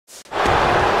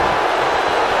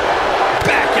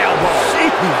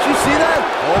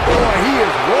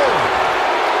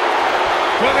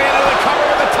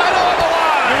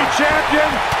champion,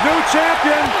 new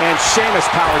champion. And Sheamus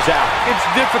powers out. It's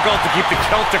difficult to keep the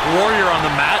Celtic Warrior on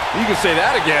the mat. You can say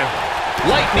that again.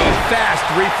 Lightning fast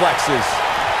reflexes.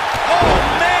 Oh,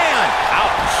 man!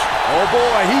 Ouch. Oh,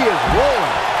 boy, he is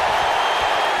rolling.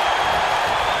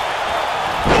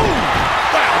 Boom!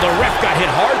 Wow, the ref got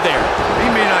hit hard there. He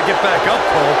may not get back up,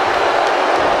 Cole.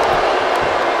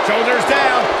 Shoulders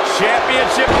down.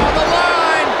 Championship on the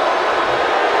line.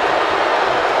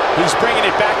 He's bringing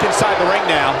it back inside the ring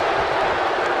now.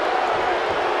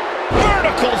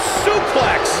 Vertical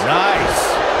suplex. Nice.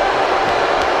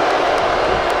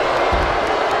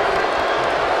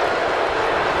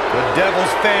 The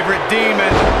devil's favorite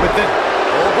demon with the...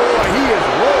 Oh, boy, he is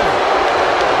rolling.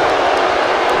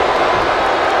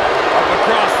 Up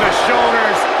across the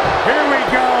shoulders. Here we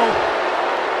go.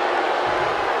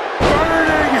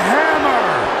 Burning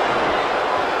hammer.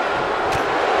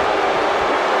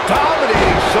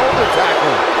 Dominating shoulder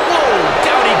tackle. Whoa,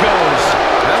 down he goes.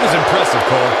 That was impressive,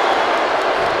 Cole.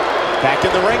 Back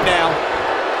in the ring now.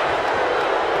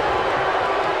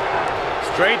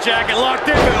 Straight jacket locked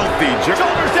in. Filthy jerk.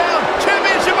 Shoulders down.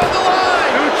 Championship on the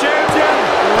line. New champion.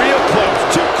 Real close.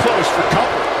 Too close for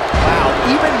comfort. Wow,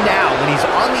 even now when he's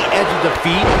on the edge of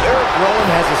defeat, Eric Rowan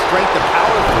has the strength to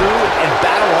power through and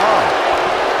battle on.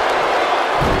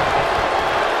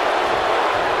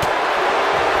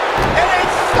 And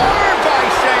it's served by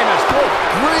Sheamus. Good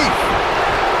grief.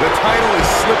 The title is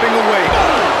slipping away.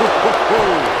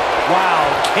 Wow,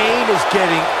 Kane is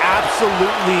getting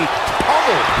absolutely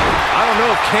pummeled. I don't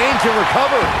know if Kane can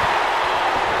recover.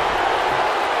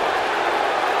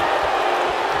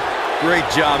 Great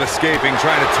job escaping,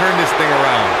 trying to turn this thing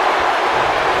around.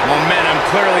 Momentum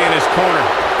clearly in his corner.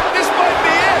 This might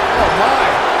be it. Oh, my.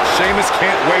 Sheamus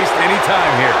can't waste any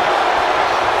time here.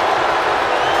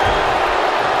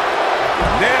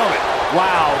 Nailed it.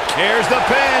 Wow, here's the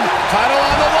pin. Title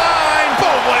on the line.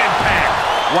 Boom, what impact.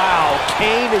 Wow,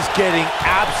 Kane is getting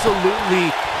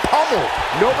absolutely pummeled.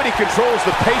 Nobody controls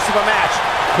the pace of a match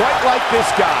quite like this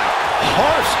guy.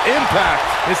 Harsh impact.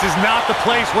 This is not the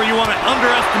place where you want to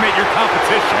underestimate your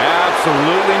competition.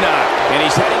 Absolutely not. And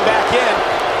he's heading back in.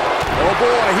 Oh,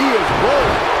 boy, he is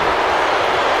rolling.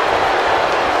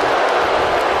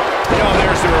 Oh,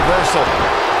 there's the reversal.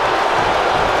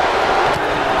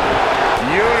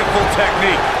 Beautiful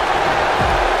technique.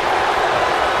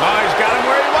 Oh, he's got him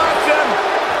where he wants him.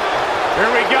 Here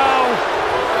we go.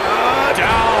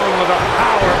 Down with a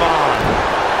powerbomb.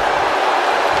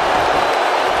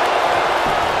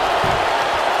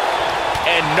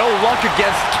 And no luck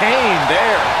against Kane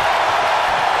there.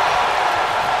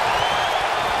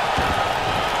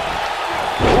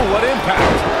 Ooh, what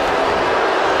impact.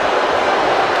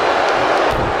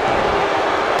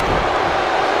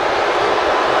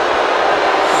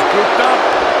 Scooped up.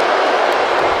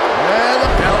 And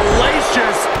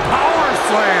hellacious power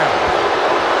slam.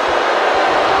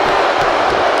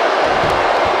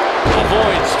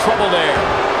 Avoids trouble there.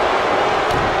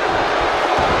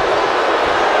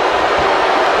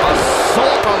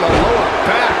 Assault on the lower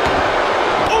back.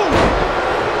 Ooh.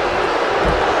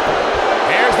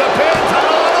 Here's the pin.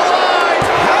 Title on the line.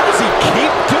 How does he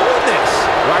keep doing this?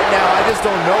 Right now, I just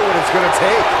don't know what it's going to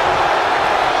take.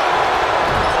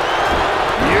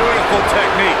 Beautiful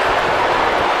technique.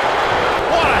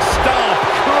 What a stomp.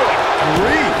 Good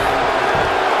grief.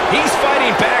 He's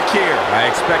fighting back here.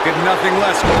 I expected nothing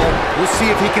less, Cole. We'll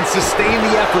see if he can sustain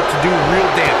the effort to do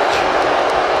real damage.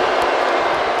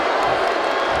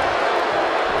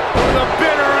 The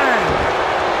bitter end.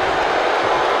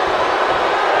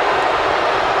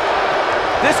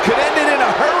 This could end it in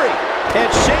a hurry.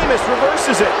 And Sheamus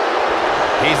reverses it.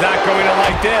 He's not going to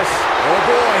like this. Oh,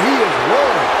 boy, he is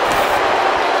rolling.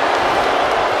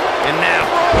 And now.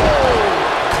 Oh,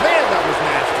 man, that was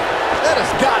nasty. That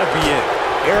has got to be it.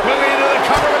 Eric moving into the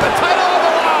cover with the title on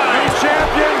the line. New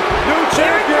champion. New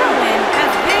champion. Eric Rowan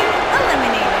has been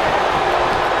eliminated.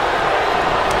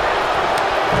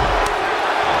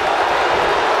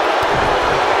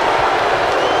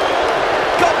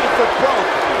 Going for broke.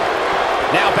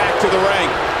 Now back to the ring.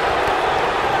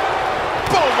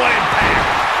 Boom, what impact.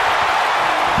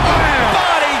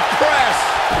 Body press.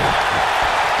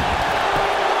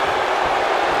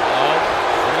 Oh,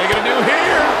 what are they going to do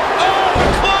here? Oh, the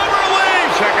clover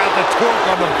leaf. Check out the torque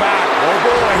on the back. Oh,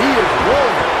 boy, he is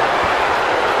rolling.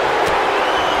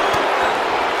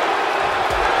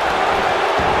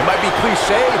 It might be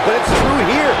cliche, but it's true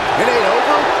here. It ain't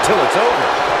over till it's over.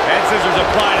 Head scissors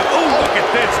applied. Oh, look at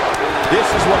this. This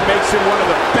is what makes him one of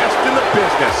the best in the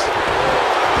business.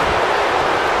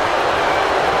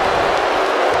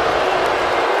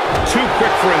 Too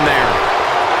quick for him there.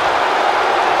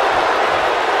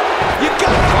 You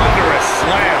got it.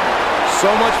 slam. So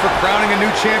much for crowning a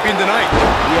new champion tonight.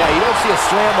 Yeah, you don't see a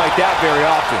slam like that very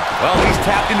often. Well, he's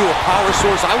tapped into a power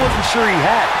source I wasn't sure he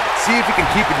had. See if he can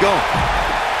keep it going.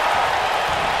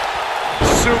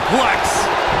 Suplex.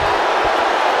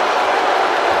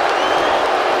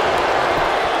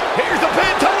 Here's the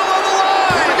pin, total on the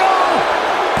line. Here we go.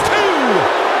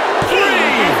 2, 3.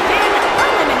 Has been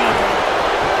eliminated.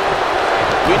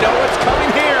 You know what's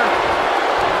coming here.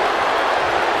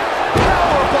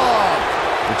 Powerbomb.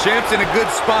 The champ's in a good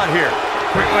spot here.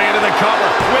 Quickly into the cover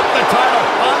with the title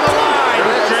on the line.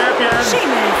 The champion.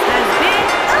 Sheamus has been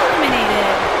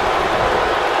eliminated.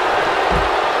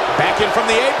 Back in from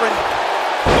the apron.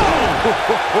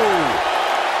 Boom.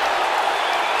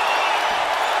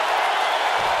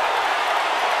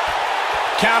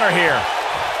 Counter here.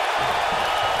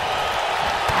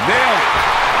 Nailed it.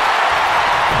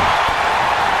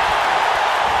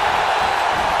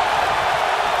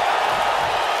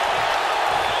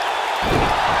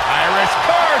 Irish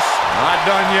curse. Not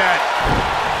done yet.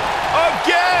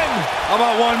 Again. How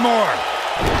about one more?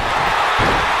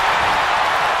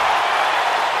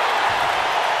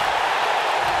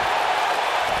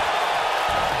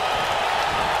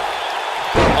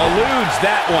 Eludes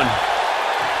that one.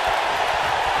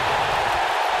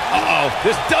 Uh-oh.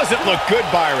 This doesn't look good,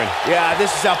 Byron. Yeah,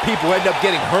 this is how people end up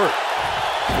getting hurt.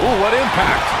 Ooh, what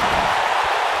impact.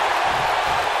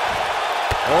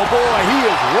 Oh boy, he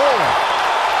is rolling.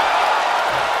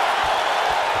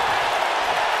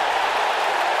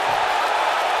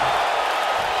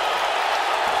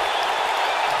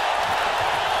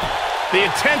 The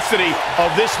intensity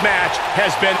of this match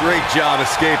has been... Great job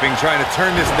escaping, trying to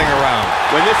turn this thing around.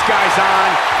 When this guy's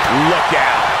on, look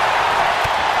out.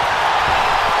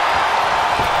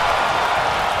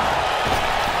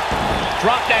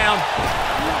 Drop down.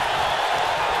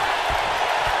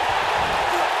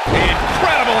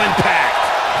 Incredible impact.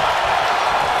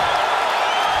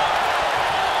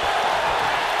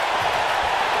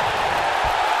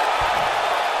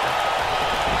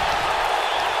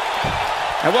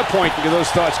 At what point do those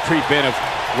thoughts creep in of,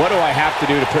 what do I have to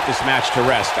do to put this match to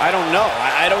rest? I don't know.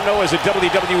 I don't know as a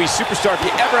WWE superstar if you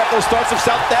ever have those thoughts of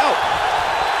self-doubt.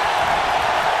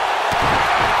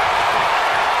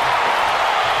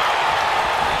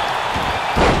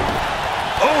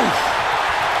 Oh!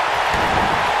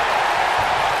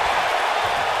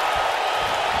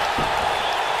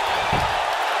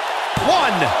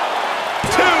 One,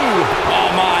 two.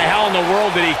 Oh my, how in the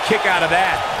world did he kick out of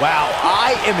that? Wow,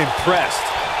 I am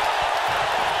impressed.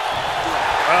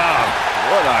 Oh,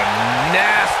 what a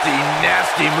nasty,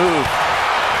 nasty move.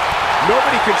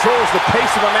 Nobody controls the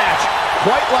pace of a match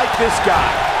quite like this guy.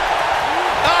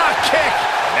 Ah, kick.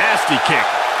 Nasty kick.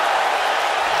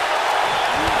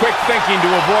 Quick thinking to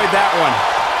avoid that one.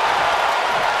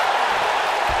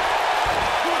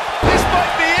 This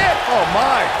might be it. Oh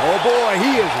my, oh boy,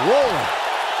 he is rolling.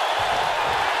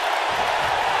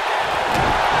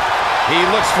 He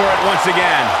looks for it once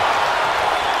again.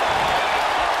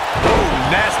 Boom,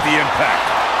 nasty impact.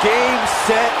 Game,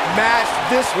 set, match.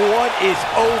 This one is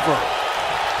over.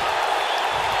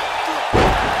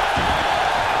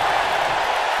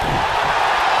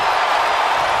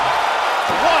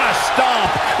 What a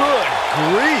stomp. Good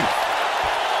grief.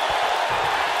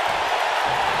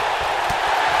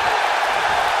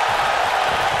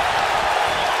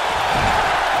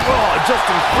 Oh, just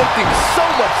inflicting so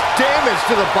much damage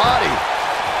to the body.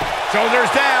 Shoulders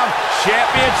down.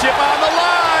 Championship on the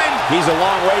line. He's a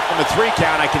long way from a 3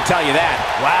 count, I can tell you that.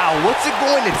 Wow, what's it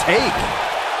going to take?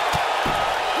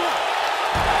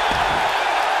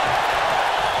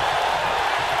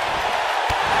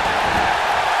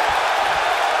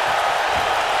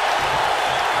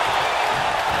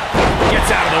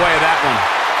 Gets out of the way of that one.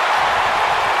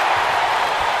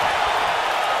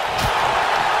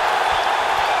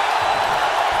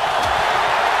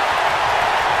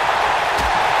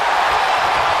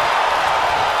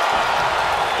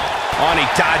 On, he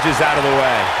dodges out of the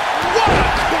way. What a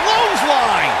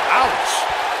clothesline. Ouch.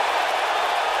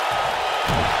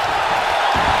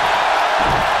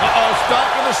 Uh-oh, stop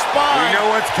to the spine. We know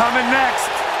what's coming next.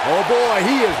 Oh boy,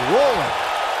 he is rolling.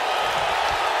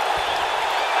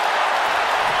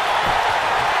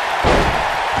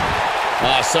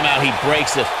 Somehow he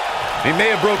breaks it. He may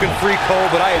have broken free, Cole,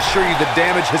 but I assure you the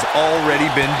damage has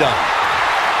already been done.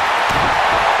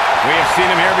 We have seen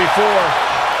him here before.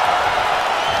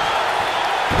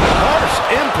 Harsh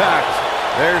impact.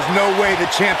 There's no way the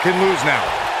champ can lose now.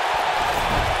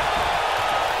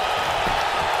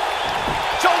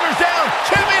 Shoulders down.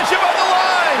 Championship on the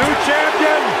line. New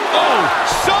champion. Oh,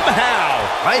 somehow.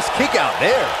 Nice kick out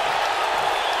there.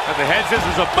 Got the head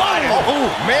scissors of fire. Oh,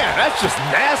 man, that's just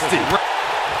nasty.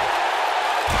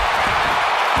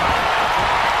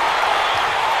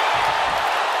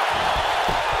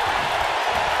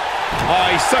 Oh,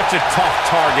 he's such a tough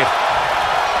target.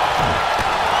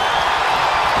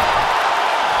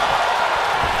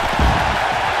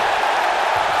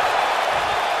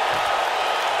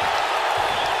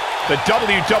 The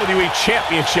WWE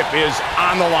Championship is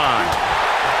on the line.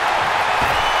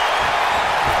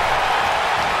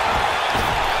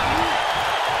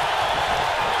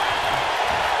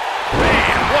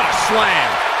 Man, what a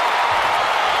slam.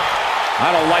 I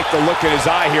don't like the look in his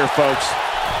eye here, folks.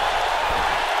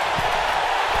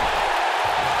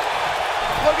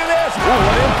 Look at this. Ooh,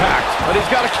 what impact. But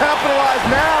he's got to capitalize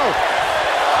now.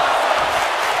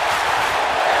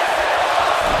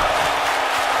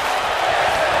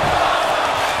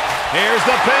 Here's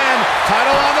the pin.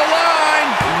 Title on the line.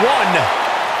 1,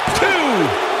 2,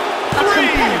 3.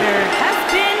 A competitor has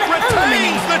been Retains the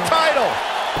eliminated. title.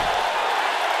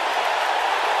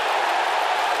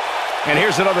 And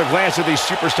here's another glance at these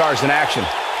superstars in action.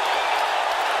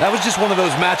 That was just one of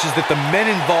those matches that the men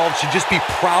involved should just be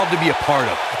proud to be a part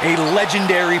of. A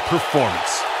legendary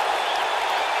performance.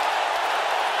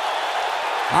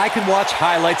 I could watch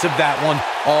highlights of that one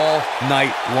all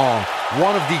night long.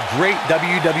 One of the great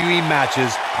WWE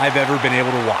matches I've ever been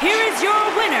able to watch. Here is your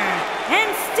winner, and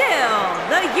still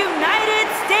the United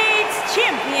States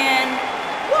Champion,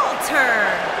 Walter.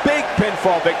 Big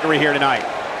pinfall victory here tonight.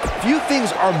 Few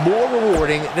things are more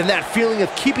rewarding than that feeling of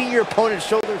keeping your opponent's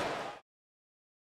shoulders